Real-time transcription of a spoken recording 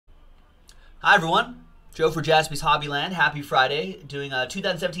Hi everyone, Joe for Jaspys Hobbyland. Happy Friday. Doing a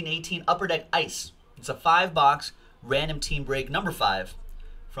 2017-18 Upper Deck Ice. It's a 5-box random team break number 5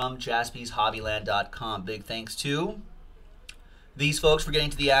 from JaspysHobbyland.com. Big thanks to these folks for getting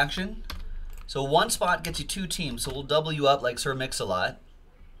to the action. So one spot gets you 2 teams, so we'll double you up like Sir Mix-a-Lot.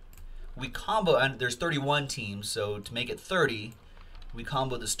 We combo, and there's 31 teams, so to make it 30, we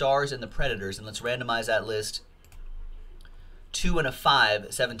combo the Stars and the Predators, and let's randomize that list 2 and a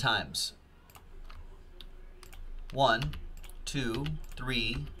 5 7 times. 1, 2,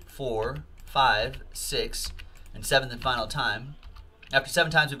 3, 4, 5, 6, and 7th and final time. After 7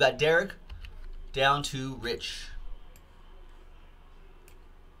 times, we've got Derek down to Rich.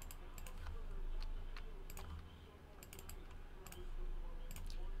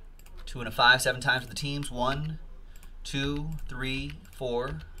 Two and a 5, 7 times for the teams. 1, 2, 3,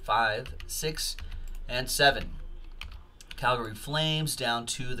 4, 5, 6, and 7. Calgary Flames down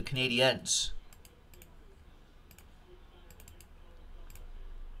to the Canadiens.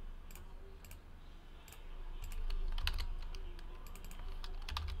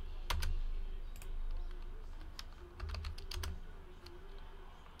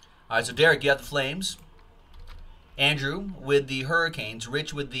 All right, so Derek, you have the Flames. Andrew with the Hurricanes.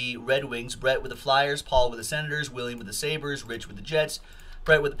 Rich with the Red Wings. Brett with the Flyers. Paul with the Senators. William with the Sabres. Rich with the Jets.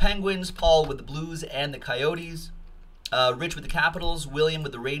 Brett with the Penguins. Paul with the Blues and the Coyotes. Rich with the Capitals. William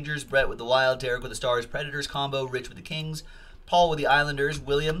with the Rangers. Brett with the Wild. Derek with the Stars Predators combo. Rich with the Kings. Paul with the Islanders.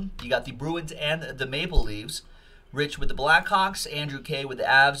 William, you got the Bruins and the Maple Leafs. Rich with the Blackhawks. Andrew K with the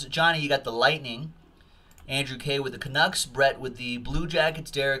Avs. Johnny, you got the Lightning. Andrew K with the Canucks, Brett with the Blue Jackets,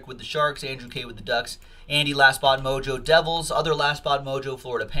 Derek with the Sharks, Andrew K with the Ducks, Andy Last Spot Mojo Devils, other Last Spot Mojo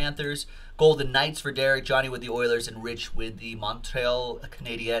Florida Panthers, Golden Knights for Derek, Johnny with the Oilers, and Rich with the Montreal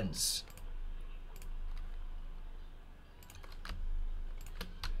Canadiens.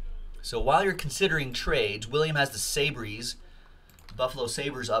 So while you're considering trades, William has the Sabres, Buffalo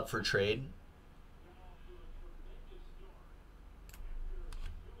Sabres up for trade.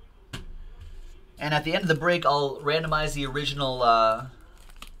 And at the end of the break, I'll randomize the original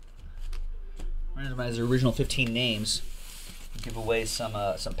 15 names. Give away some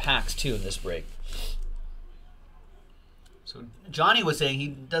packs too in this break. So Johnny was saying he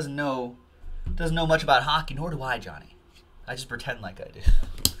doesn't know much about hockey, nor do I, Johnny. I just pretend like I do.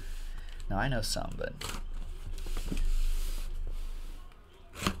 No, I know some, but.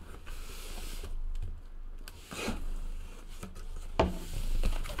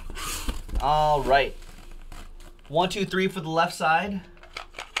 All right. 1, 2, 3 for the left side.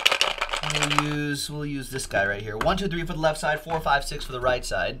 We'll use this guy right here. 1, 2, 3 for the left side. 4, 5, 6 for the right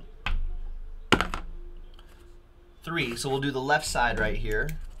side. 3. So we'll do the left side right here.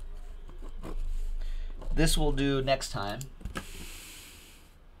 This we'll do next time.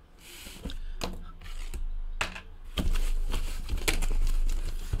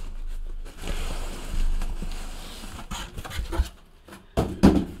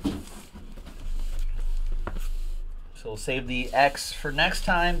 So we'll save the X for next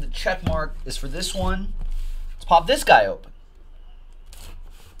time. The check mark is for this one. Let's pop this guy open.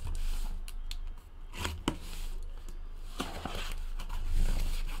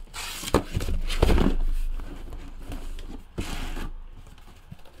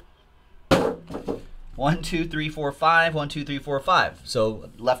 One, 2, 3, 4, 5. 1, 2, 3, 4, 5. So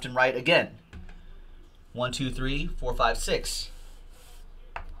left and right again. 1, 2, 3, 4, 5, 6.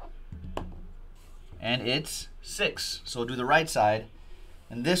 And it's 6. So we'll do the right side,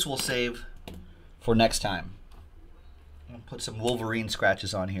 and this we'll save for next time. I'm gonna put some Wolverine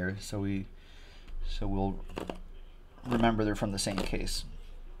scratches on here so we'll remember they're from the same case.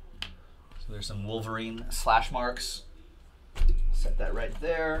 So there's some Wolverine slash marks. Set that right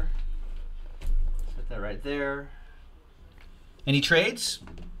there. Set that right there. Any trades?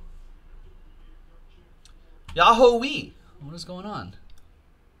 Yahoo-wee! What is going on?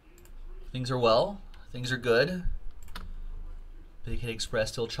 Things are well. Things are good. Big Hit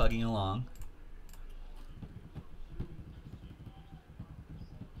Express still chugging along.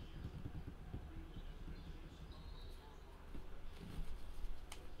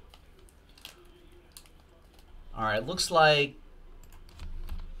 All right, looks like,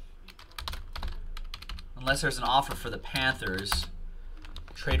 unless there's an offer for the Panthers,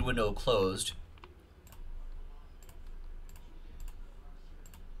 trade window closed.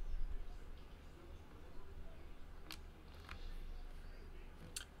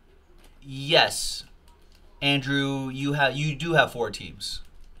 Yes, Andrew, you do have 4 teams.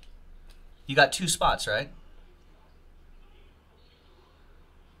 You got 2 spots, right?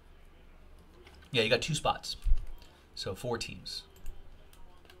 Yeah, you got 2 spots. So 4 teams.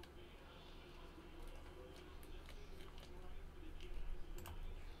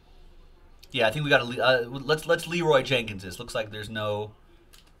 Yeah, I think we got to let's Leroy Jenkins this. Looks like there's no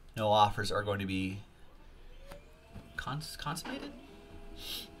offers are going to be consummated.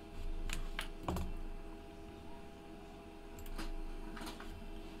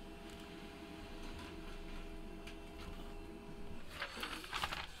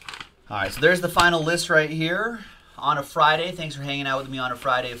 All right, so there's the final list right here on a Friday. Thanks for hanging out with me on a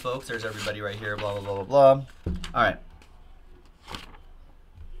Friday, folks. There's everybody right here. Blah blah blah blah blah. All right.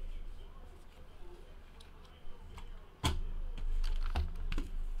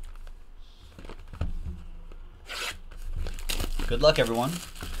 Good luck, everyone.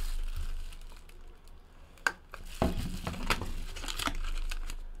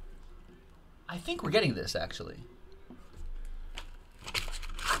 I think we're getting this, actually.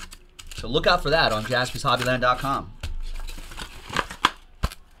 So look out for that on JaspysHobbyland.com.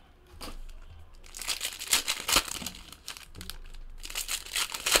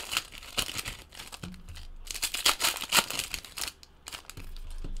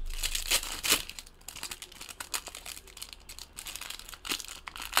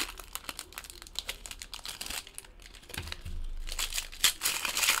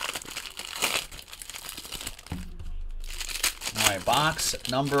 All right, box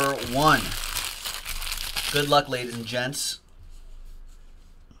number 1. Good luck, ladies and gents.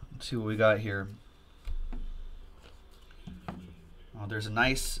 Let's see what we got here. Oh, there's a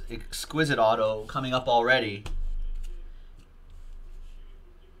nice, exquisite auto coming up already.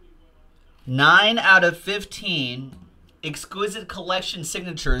 9 out of 15 exquisite collection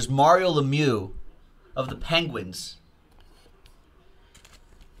signatures, Mario Lemieux of the Penguins.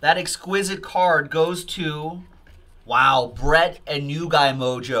 That exquisite card goes to, wow, Brett and New Guy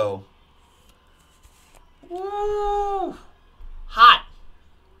Mojo. Woo! Hot.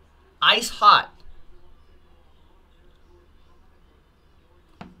 Ice hot.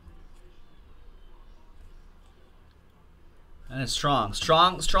 And it's strong.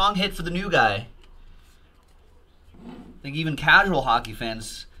 Strong hit for the New Guy. I think even casual hockey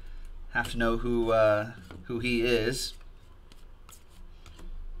fans have to know who he is.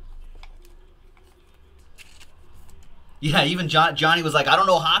 Yeah, even Johnny was like, I don't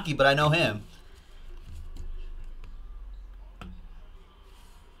know hockey, but I know him.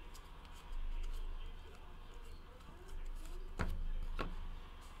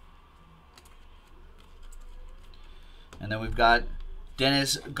 And then we've got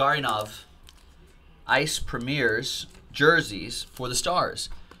Denis Garinov, Ice Premiers jerseys for the Stars.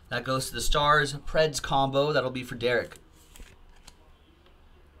 That goes to the Stars Preds combo. That'll be for Derek.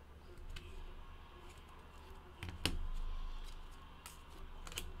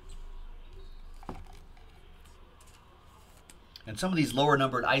 And some of these lower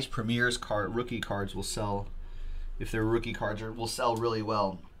numbered Ice Premiers rookie cards will sell, if they're rookie cards, will sell really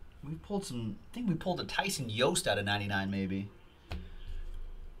well. We pulled some, I think we pulled a Tyson Yost out of 99 maybe. I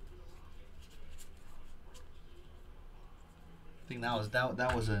think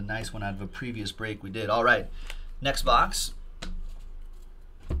that was a nice one out of a previous break we did. All right, next box.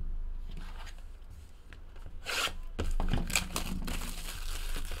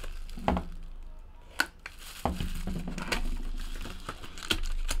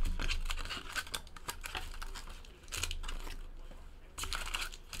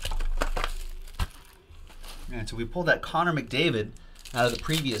 And so we pulled that Connor McDavid out of the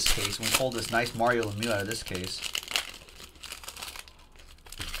previous case, and we pulled this nice Mario Lemieux out of this case.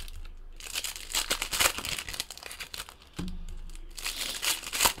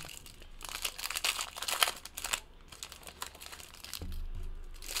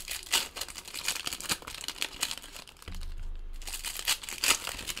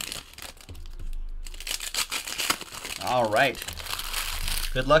 All right.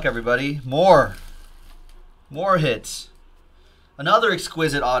 Good luck, everybody. More hits. Another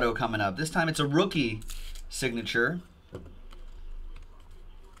exquisite auto coming up. This time it's a rookie signature.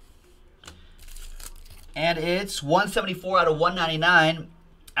 And it's 174 out of 199.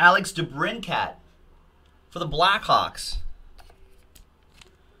 Alex DeBrincat for the Blackhawks.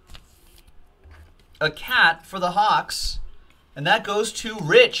 A cat for the Hawks. And that goes to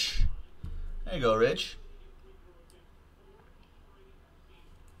Rich. There you go, Rich.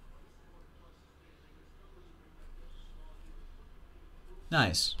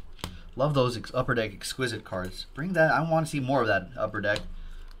 Nice. Love those Upper Deck exquisite cards. Bring that. I want to see more of that Upper Deck.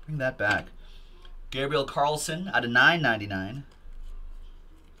 Bring that back. Gabriel Carlson out of 9.99.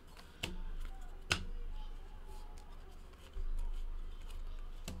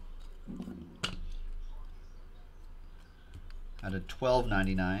 Out of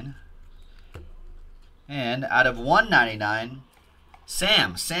 12.99. And out of 1.99,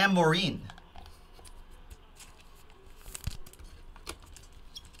 Sam Maureen.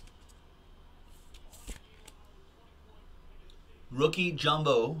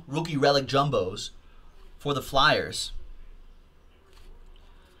 rookie relic jumbos for the Flyers.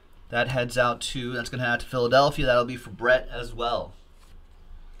 That heads out to, that's going to head out to Philadelphia. That'll be for Brett as well.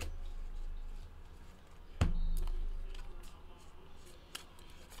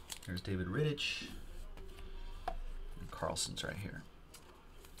 There's David Rittich. And Carlson's right here.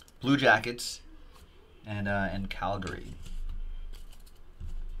 Blue Jackets and Calgary.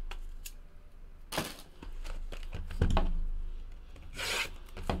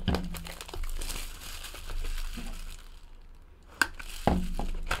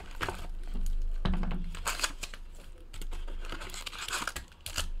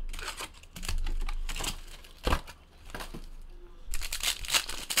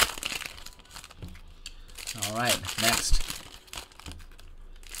 All right, next.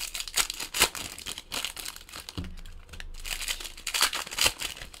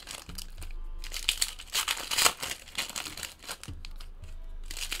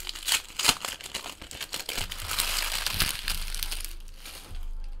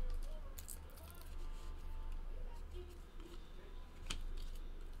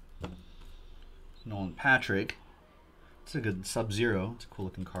 Nolan Patrick. It's a good Sub-Zero. It's a cool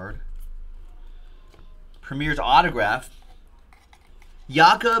looking card. Premier's autograph.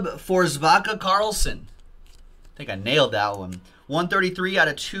 Jakob Forsbacka Karlsson. I think I nailed that one. 133 out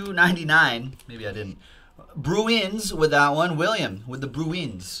of 299. Maybe I didn't. Bruins with that one. William with the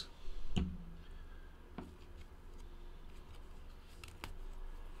Bruins.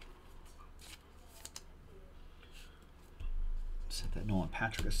 Set that Nolan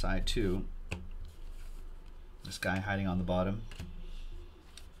Patrick aside too. This guy hiding on the bottom.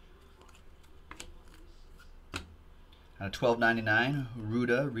 Out of 12.99,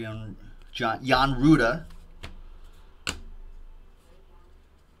 Ruda, Jan Ruda.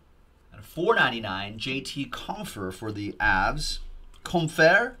 Out of 4.99, JT Compher for the Avs.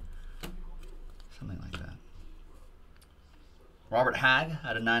 Compher? Something like that. Robert Hagg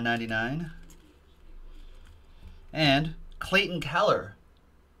out of 9.99. And Clayton Keller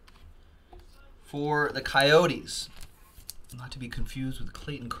for the Coyotes. Not to be confused with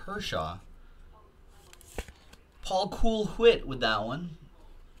Clayton Kershaw. Paul Cool-Whitt with that one.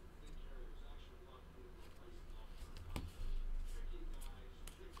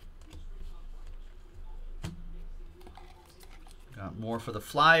 Got more for the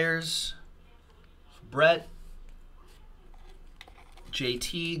Flyers. Brett.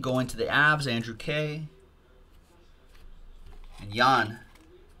 JT going to the Avs, Andrew K. And Jan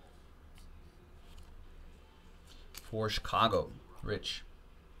for Chicago, Rich.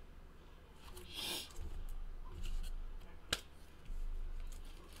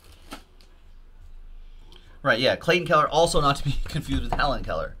 Right, yeah, Clayton Keller, also not to be confused with Helen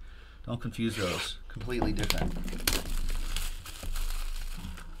Keller. Don't confuse those. Completely different.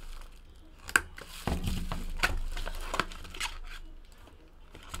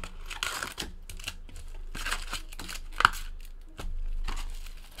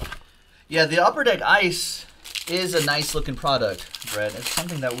 Yeah, the Upper Deck Ice is a nice looking product, Brett. It's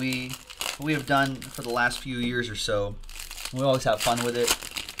something that we have done for the last few years or so. We always have fun with it.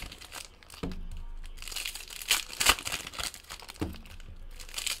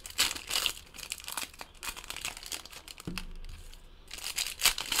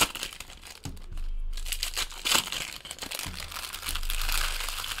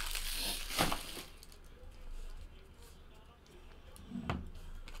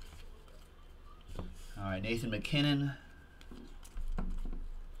 All right, Nathan McKinnon.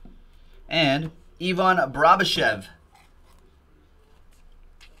 And Ivan Brabashev.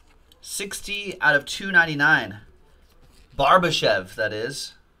 60 out of 299. Barbashev, that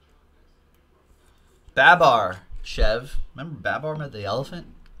is. Babar Shev. Remember Babar met the elephant?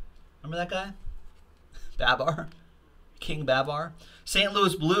 Remember that guy? Babar. King Babar. St.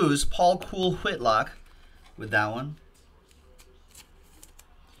 Louis Blues, Paul Cool-Whitlock with that one.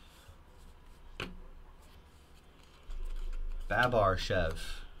 Babar Shev.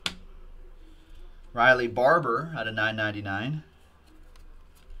 Riley Barber out of 9.99.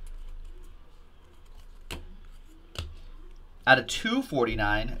 Out of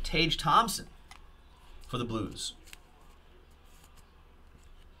 249, Tage Thompson for the Blues.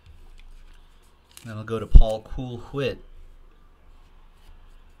 Then we'll go to Paul Cool-Whitt.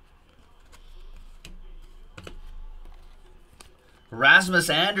 Rasmus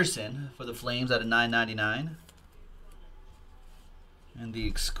Anderson for the Flames out of 9.99. And the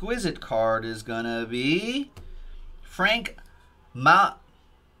exquisite card is going to be Frank Mahovlich.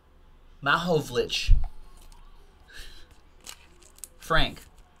 Frank.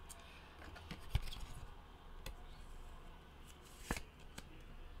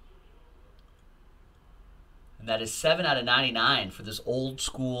 And that is 7 out of 99 for this old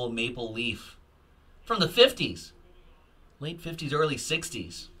school Maple Leaf from the 50s. Late 50s, early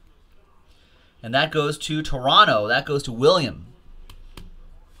 60s. And that goes to Toronto. That goes to William.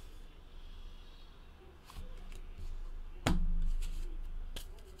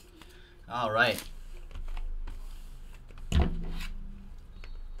 All right.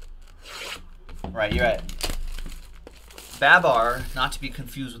 Right, you're at Babar, not to be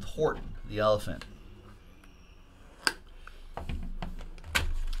confused with Horton, the elephant.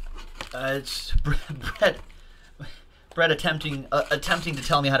 It's Brett attempting to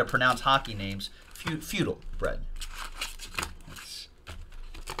tell me how to pronounce hockey names. Feudal, Brett.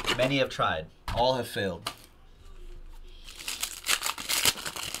 Many have tried. All have failed.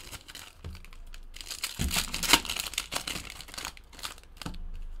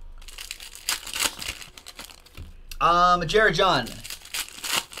 Jared John.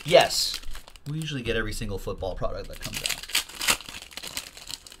 Yes. We usually get every single football product that comes out.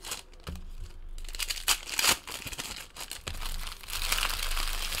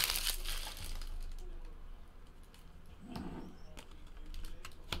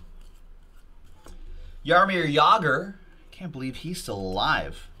 Jaromir Jagr. Can't believe he's still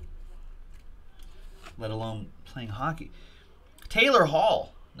alive. Let alone playing hockey. Taylor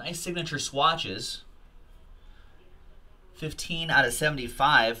Hall. Nice signature swatches. 15 out of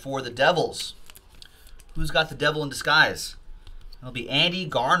 75 for the Devils. Who's got the devil in disguise? It'll be Andy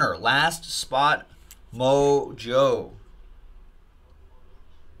Garner. Last spot mojo.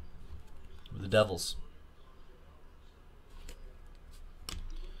 The Devils.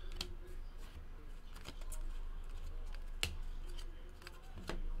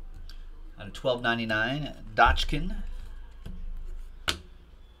 Out of $12.99, Dotchkin.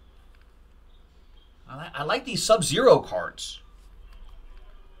 I like these Sub-Zero cards.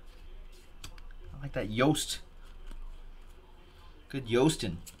 I like that Yost. Good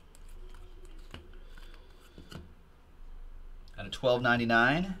Yostin. Out of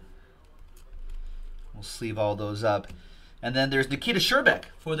 $12.99. We'll sleeve all those up. And then there's Nikita Sherbek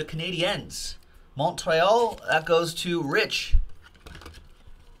for the Canadiens. Montreal, that goes to Rich.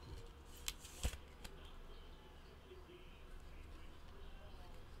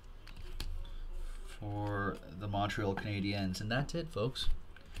 For the Montreal Canadiens. And that's it, folks.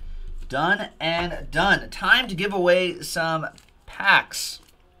 Done and done. Time to give away some packs.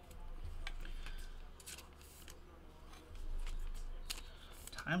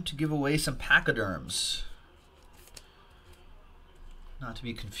 Time to give away some pachyderms. Not to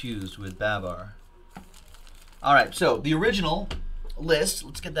be confused with Babar. All right, so the original list.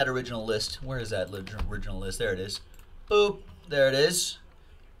 Let's get that original list. Where is that original list? There it is. Boop. There it is.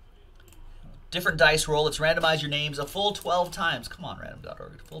 Different dice roll. Let's randomize your names a full 12 times. Come on,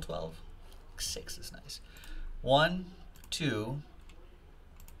 random.org. Full 12? 6 is nice. 1, 2,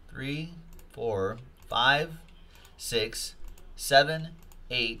 3, 4, 5, 6, 7,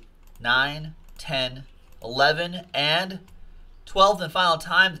 8, 9, 10, 11, and 12th and final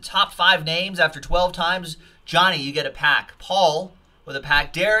time. The top 5 names after 12 times. Johnny, you get a pack. Paul with a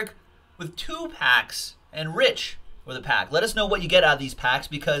pack. Derek with 2 packs. And Rich with a pack. Let us know what you get out of these packs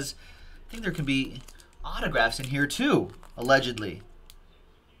because I think there can be autographs in here too, allegedly.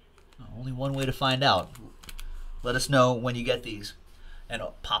 Only one way to find out. Let us know when you get these and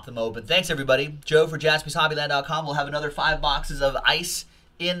I'll pop them open. Thanks, everybody. Joe for JaspysHobbyland.com. We'll have another 5 boxes of ice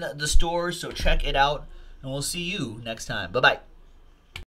in the stores, so check it out, and we'll see you next time. Bye-bye.